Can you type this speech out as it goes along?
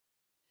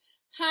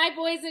Hi,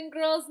 boys and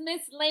girls.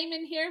 Miss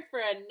Lehmann here for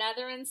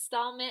another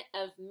installment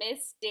of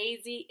Miss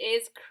Daisy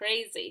is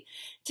Crazy.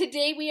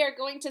 Today we are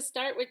going to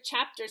start with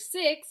Chapter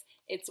 6.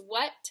 It's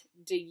What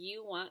Do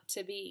You Want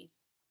to Be?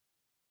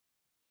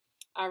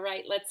 All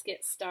right, let's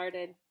get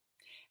started.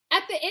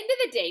 At the end of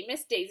the day,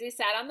 Miss Daisy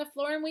sat on the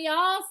floor and we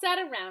all sat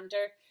around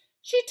her.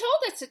 She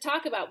told us to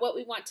talk about what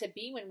we want to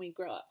be when we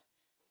grow up.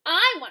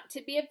 I want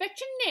to be a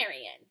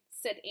veterinarian,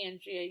 said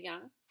Andrea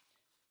Young.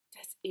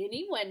 Does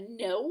anyone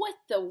know what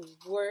the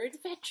word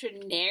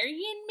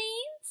veterinarian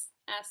means?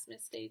 Asked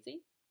Miss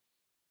Daisy.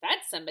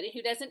 That's somebody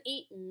who doesn't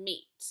eat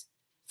meat,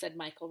 said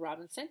Michael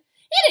Robinson.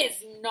 It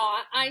is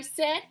not, I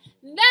said.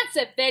 That's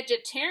a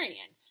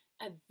vegetarian.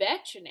 A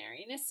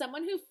veterinarian is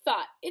someone who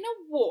fought in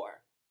a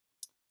war.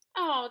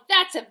 Oh,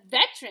 that's a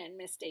veteran,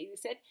 Miss Daisy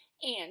said.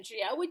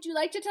 Andrea, would you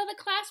like to tell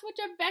the class what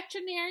a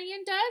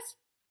veterinarian does?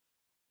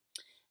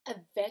 A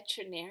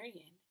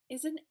veterinarian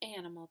is an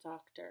animal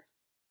doctor.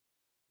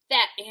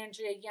 That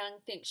Andrea Young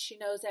thinks she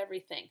knows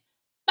everything.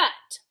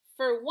 But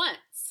for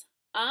once,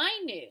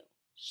 I knew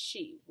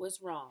she was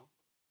wrong.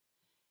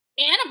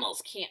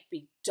 Animals can't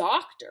be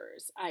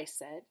doctors, I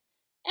said.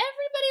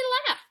 Everybody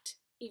laughed,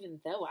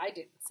 even though I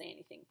didn't say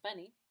anything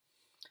funny.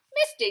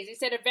 Miss Daisy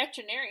said a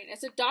veterinarian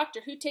is a doctor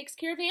who takes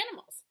care of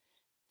animals.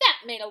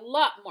 That made a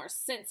lot more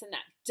sense than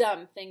that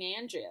dumb thing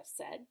Andrea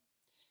said.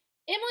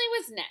 Emily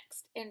was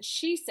next, and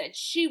she said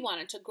she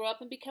wanted to grow up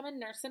and become a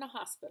nurse in a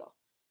hospital.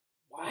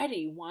 Why do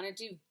you want to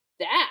do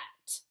that?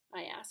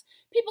 I asked.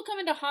 People come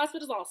into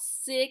hospitals all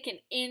sick and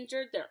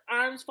injured, their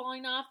arms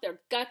falling off,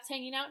 their guts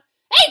hanging out.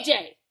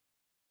 AJ!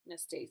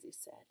 Miss Daisy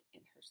said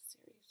in her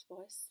serious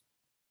voice.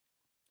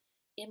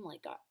 Emily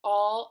got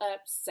all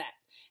upset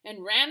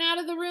and ran out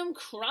of the room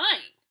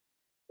crying.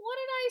 What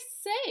did I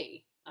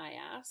say? I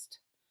asked.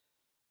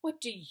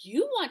 What do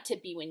you want to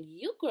be when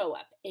you grow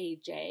up,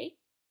 AJ?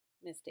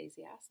 Miss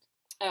Daisy asked.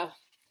 Oh,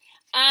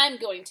 I'm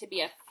going to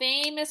be a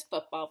famous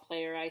football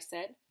player, I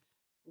said.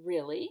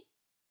 Really?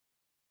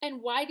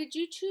 And why did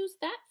you choose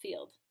that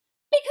field?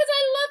 Because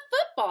I love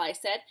football, I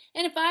said.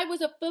 And if I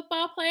was a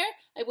football player,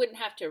 I wouldn't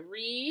have to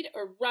read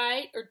or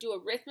write or do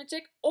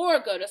arithmetic or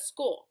go to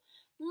school.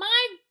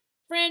 My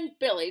friend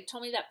Billy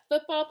told me that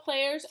football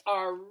players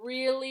are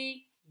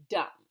really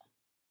dumb.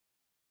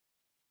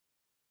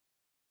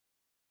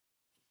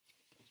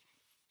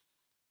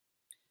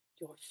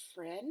 Your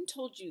friend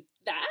told you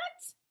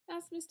that?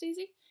 Asked Miss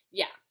Daisy.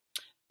 Yeah,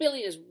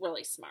 Billy is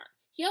really smart.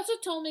 He also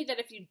told me that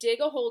if you dig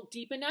a hole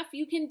deep enough,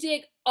 you can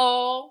dig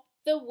all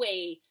the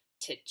way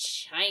to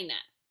China.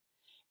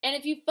 And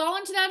if you fall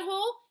into that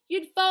hole,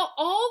 you'd fall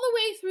all the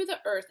way through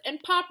the earth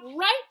and pop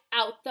right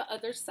out the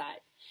other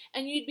side.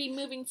 And you'd be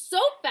moving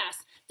so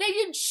fast that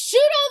you'd shoot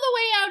all the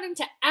way out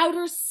into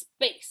outer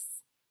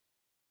space.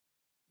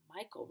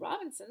 Michael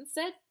Robinson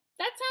said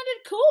that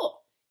sounded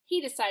cool.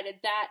 He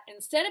decided that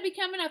instead of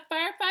becoming a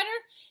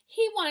firefighter,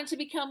 he wanted to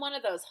become one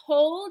of those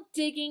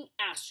hole-digging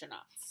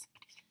astronauts.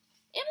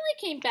 Emily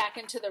came back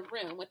into the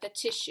room with a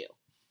tissue.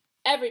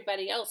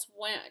 Everybody else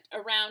went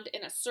around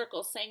in a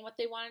circle saying what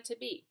they wanted to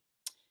be.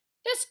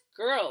 This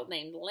girl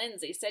named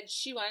Lindsay said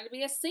she wanted to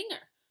be a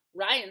singer.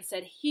 Ryan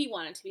said he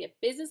wanted to be a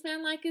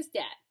businessman like his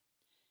dad.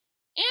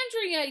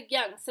 Andrea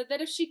Young said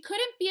that if she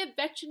couldn't be a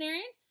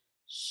veterinarian,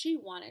 she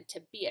wanted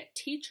to be a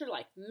teacher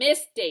like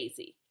Miss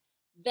Daisy.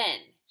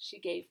 Then she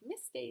gave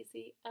Miss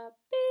Daisy a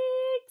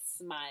big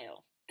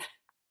smile.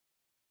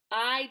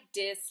 I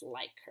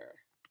dislike her.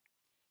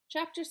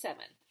 Chapter 7,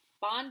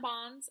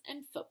 Bonbons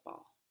and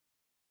Football.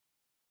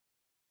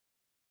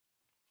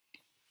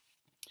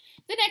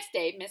 The next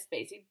day, Miss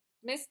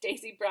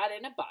Daisy brought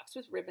in a box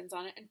with ribbons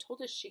on it and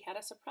told us she had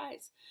a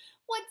surprise.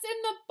 What's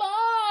in the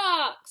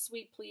box?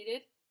 We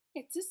pleaded.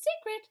 It's a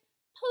secret.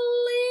 Please.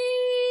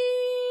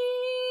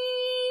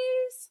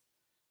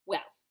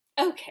 Well,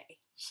 okay,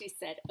 she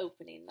said,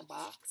 opening the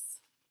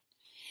box.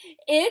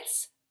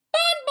 It's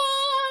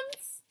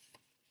bonbons.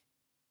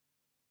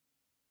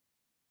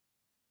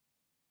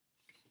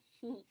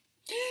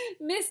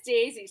 Miss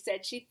Daisy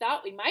said she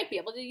thought we might be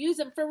able to use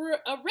them for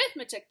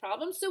arithmetic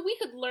problems so we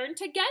could learn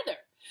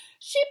together.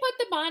 She put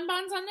the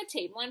bonbons on the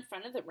table in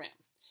front of the room.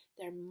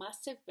 There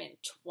must have been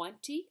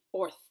 20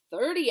 or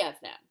 30 of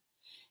them.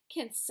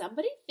 Can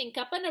somebody think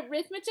up an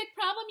arithmetic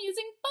problem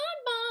using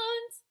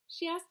bonbons?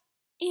 She asked.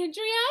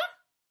 Andrea?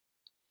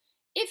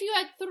 If you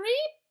had 3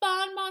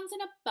 bonbons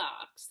in a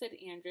box, said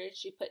Andrea.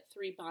 She put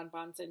 3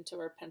 bonbons into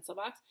her pencil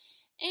box.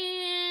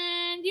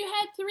 And you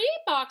had 3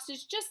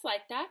 boxes just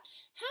like that.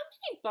 How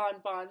many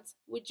bonbons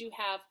would you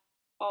have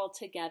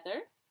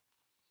altogether?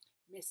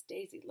 Miss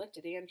Daisy looked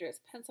at Andrea's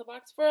pencil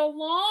box for a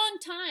long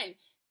time,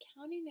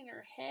 counting in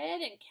her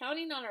head and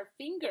counting on her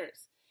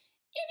fingers.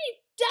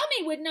 Any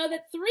dummy would know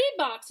that 3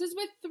 boxes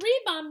with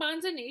 3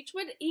 bonbons in each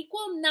would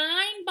equal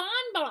 9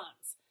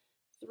 bonbons.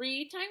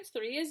 3 times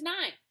 3 is 9.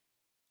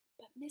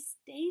 But Miss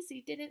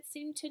Daisy didn't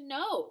seem to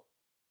know.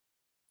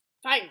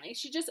 Finally,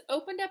 she just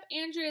opened up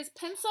Andrea's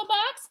pencil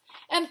box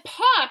and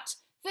popped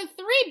the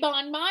 3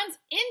 bonbons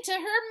into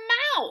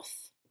her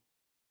mouth.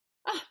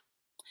 Ah,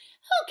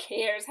 who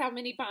cares how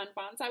many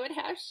bonbons I would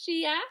have,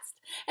 she asked.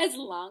 as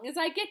long as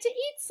I get to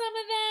eat some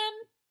of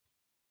them.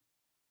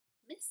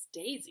 Miss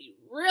Daisy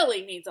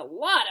really needs a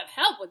lot of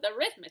help with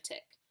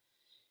arithmetic.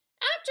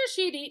 After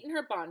she had eaten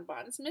her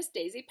bonbons, Miss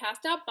Daisy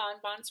passed out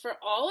bonbons for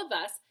all of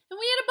us, and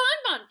we had a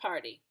bonbon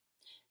party.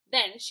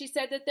 Then she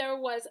said that there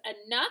was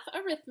enough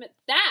arithmetic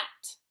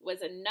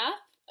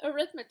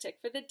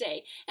for the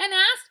day, and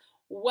asked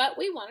what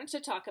we wanted to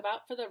talk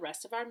about for the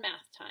rest of our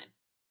math time.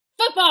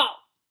 Football!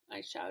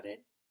 I shouted.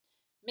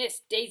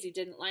 Miss Daisy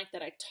didn't like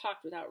that I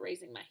talked without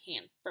raising my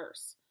hand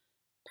first.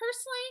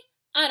 Personally,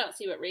 I don't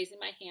see what raising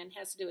my hand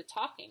has to do with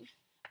talking.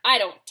 I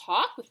don't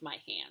talk with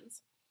my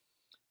hands.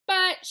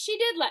 But she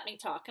did let me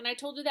talk, and I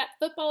told her that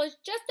football is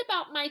just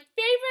about my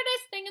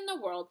favoriteest thing in the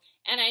world,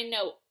 and I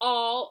know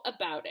all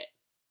about it.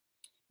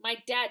 My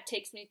dad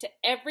takes me to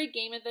every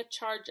game of the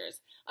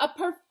Chargers, a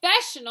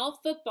professional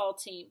football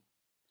team.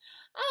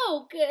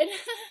 Oh, good.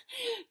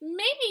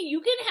 Maybe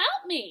you can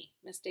help me,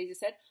 Miss Daisy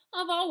said.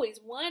 I've always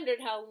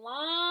wondered how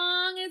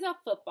long is a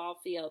football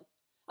field.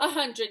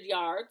 100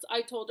 yards,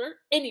 I told her.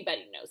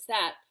 Anybody knows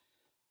that.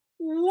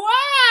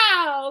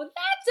 Wow,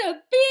 that's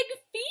a big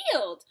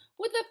field.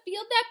 With a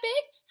field that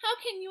big, how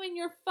can you and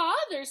your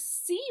father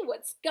see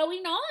what's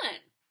going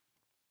on?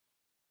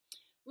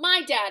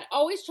 My dad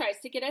always tries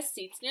to get us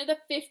seats near the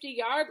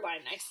 50-yard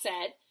line, I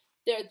said.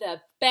 They're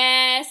the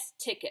best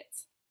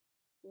tickets.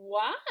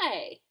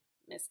 Why?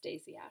 Miss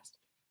Daisy asked.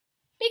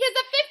 Because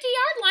the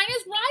 50-yard line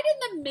is right in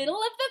the middle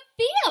of the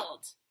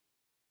field.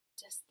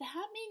 Does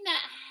that mean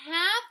that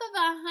half of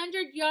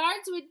 100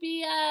 yards would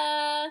be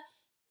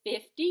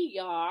 50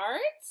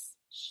 yards?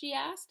 She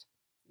asked.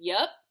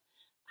 Yup.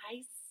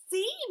 I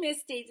see,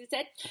 Miss Daisy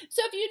said.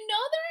 So if you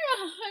know there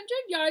are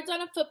 100 yards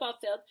on a football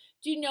field,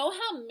 do you know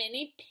how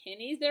many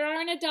pennies there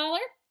are in a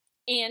dollar?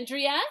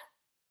 Andrea?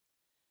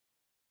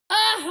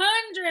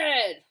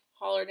 100,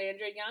 hollered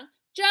Andrea Young.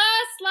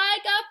 Just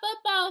like a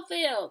football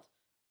field.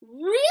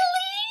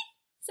 Really?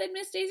 Said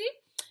Miss Daisy.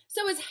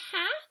 So if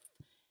half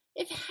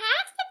the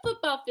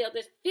football field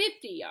is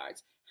 50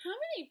 yards, how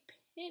many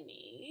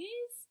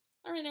pennies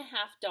are in a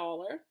half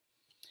dollar?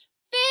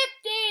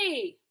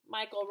 50,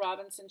 Michael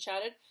Robinson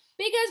shouted.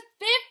 Because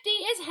 50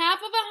 is half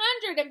of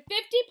 100, and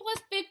 50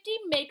 plus 50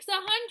 makes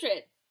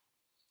 100.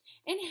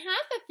 And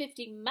half of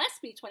 50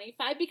 must be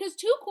 25 because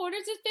 2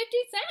 quarters is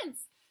 50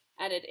 cents,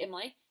 added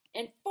Emily.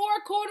 And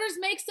 4 quarters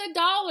makes $1,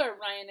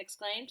 Ryan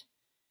exclaimed.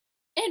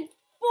 And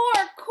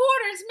 4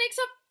 quarters makes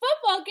a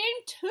football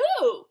game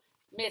too,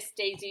 Miss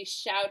Daisy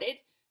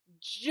shouted,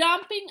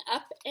 jumping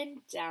up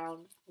and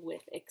down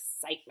with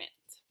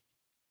excitement.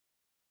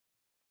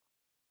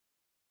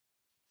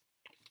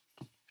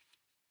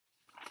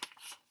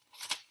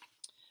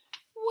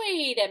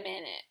 Wait a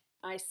minute,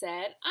 I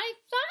said. I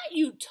thought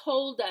you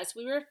told us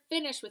we were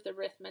finished with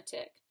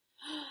arithmetic.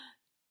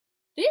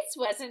 This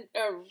wasn't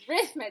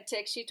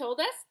arithmetic, she told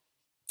us.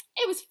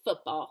 It was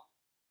football.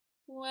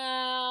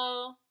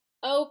 Well,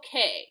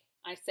 okay,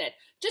 I said,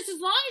 just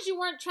as long as you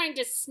weren't trying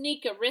to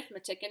sneak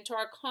arithmetic into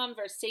our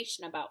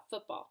conversation about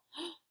football.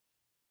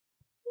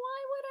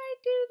 Why would I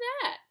do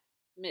that?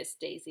 Miss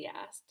Daisy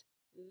asked.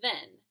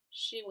 Then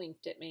she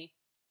winked at me.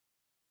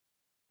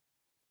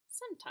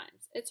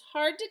 Sometimes it's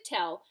hard to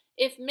tell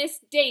if Miss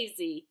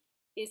Daisy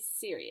is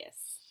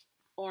serious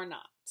or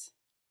not.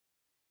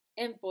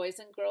 And boys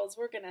and girls,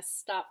 we're going to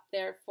stop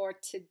there for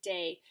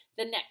today.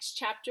 The next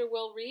chapter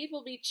we'll read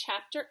will be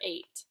chapter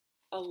 8,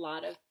 A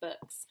Lot of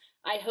Books.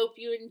 I hope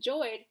you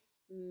enjoyed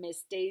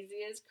Miss Daisy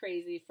is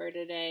Crazy for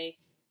today.